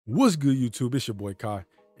What's good, YouTube? It's your boy Kai,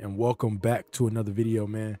 and welcome back to another video,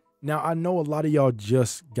 man. Now, I know a lot of y'all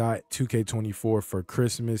just got 2K24 for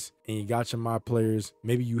Christmas and you got your My Players.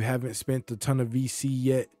 Maybe you haven't spent a ton of VC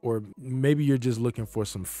yet, or maybe you're just looking for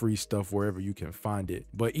some free stuff wherever you can find it.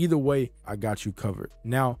 But either way, I got you covered.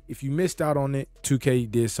 Now, if you missed out on it, 2K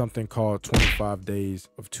did something called 25 days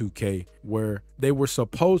of 2K, where they were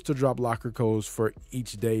supposed to drop locker codes for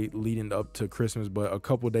each day leading up to Christmas, but a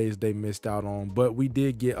couple days they missed out on. But we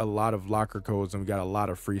did get a lot of locker codes and we got a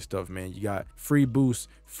lot of free stuff, man. You got free boosts,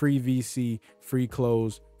 free VC, free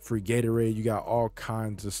clothes, free Gatorade. You got all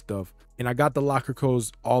kinds of stuff. And I got the locker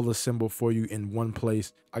codes all assembled for you in one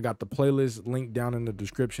place. I got the playlist linked down in the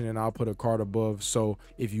description and I'll put a card above. So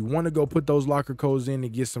if you want to go put those locker codes in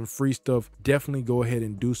and get some free stuff, definitely go ahead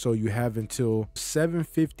and do so. You have until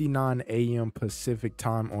 7:59 a.m. Pacific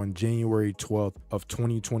time on January 12th of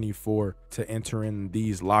 2024 to enter in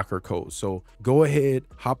these locker codes. So go ahead,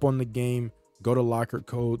 hop on the game, go to locker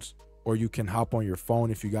codes, or you can hop on your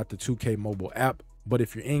phone if you got the 2K mobile app. But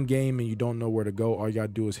if you're in game and you don't know where to go, all you gotta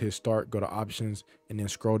do is hit start, go to options, and then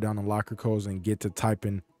scroll down the locker codes and get to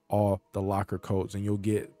typing all the locker codes, and you'll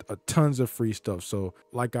get tons of free stuff. So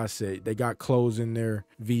like I said, they got clothes in there,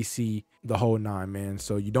 VC, the whole nine, man.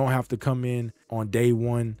 So you don't have to come in on day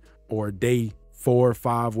 1 or day 4 or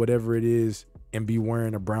 5, whatever it is, and be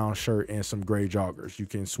wearing a brown shirt and some gray joggers. You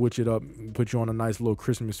can switch it up, put you on a nice little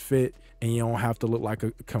Christmas fit, and you don't have to look like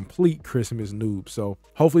a complete Christmas noob. So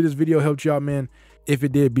hopefully this video helped you out, man. If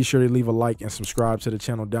it did, be sure to leave a like and subscribe to the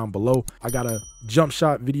channel down below. I got a jump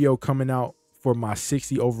shot video coming out for my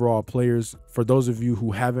 60 overall players. For those of you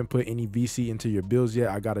who haven't put any VC into your builds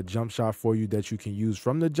yet, I got a jump shot for you that you can use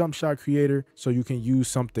from the jump shot creator, so you can use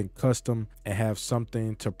something custom and have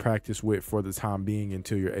something to practice with for the time being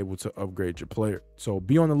until you're able to upgrade your player. So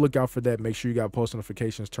be on the lookout for that. Make sure you got post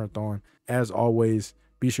notifications turned on. As always,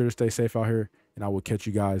 be sure to stay safe out here, and I will catch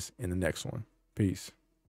you guys in the next one. Peace.